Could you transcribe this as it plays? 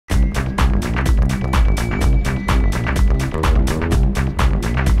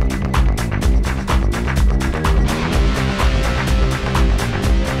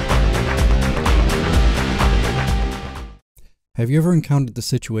Have you ever encountered the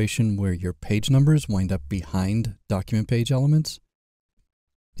situation where your page numbers wind up behind document page elements?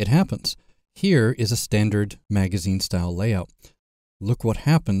 It happens. Here is a standard magazine style layout. Look what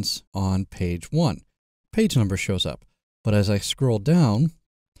happens on page 1. Page number shows up. But as I scroll down,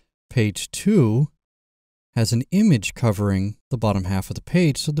 page 2 has an image covering the bottom half of the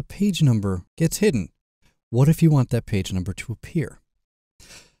page, so the page number gets hidden. What if you want that page number to appear?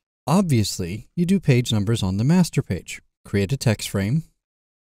 Obviously, you do page numbers on the master page. Create a text frame,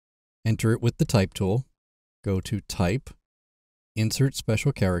 enter it with the type tool, go to Type, Insert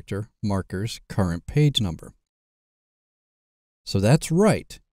Special Character, Markers, Current Page Number. So that's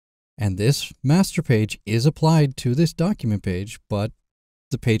right. And this master page is applied to this document page, but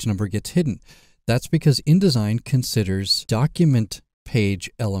the page number gets hidden. That's because InDesign considers document page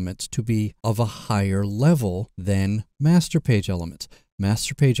elements to be of a higher level than master page elements.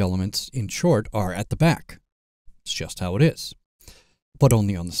 Master page elements, in short, are at the back. It's just how it is, but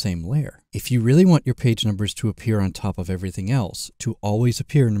only on the same layer. If you really want your page numbers to appear on top of everything else, to always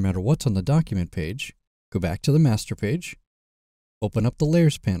appear no matter what's on the document page, go back to the master page, open up the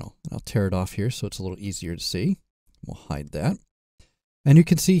layers panel, and I'll tear it off here so it's a little easier to see. We'll hide that. And you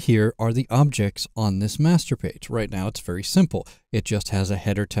can see here are the objects on this master page. Right now it's very simple. It just has a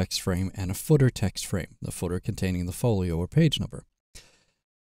header text frame and a footer text frame, the footer containing the folio or page number.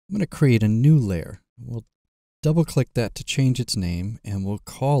 I'm going to create a new layer. We'll double-click that to change its name, and we'll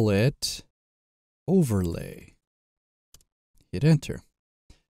call it Overlay. Hit Enter.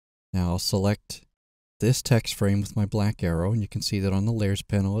 Now I'll select this text frame with my black arrow, and you can see that on the Layers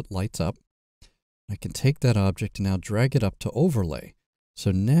panel it lights up. I can take that object and now drag it up to Overlay. So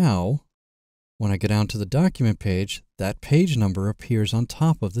now, when I go down to the document page, that page number appears on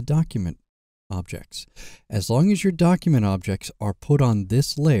top of the document objects. As long as your document objects are put on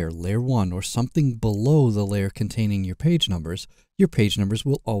this layer, layer 1, or something below the layer containing your page numbers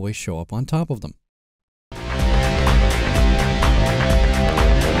will always show up on top of them.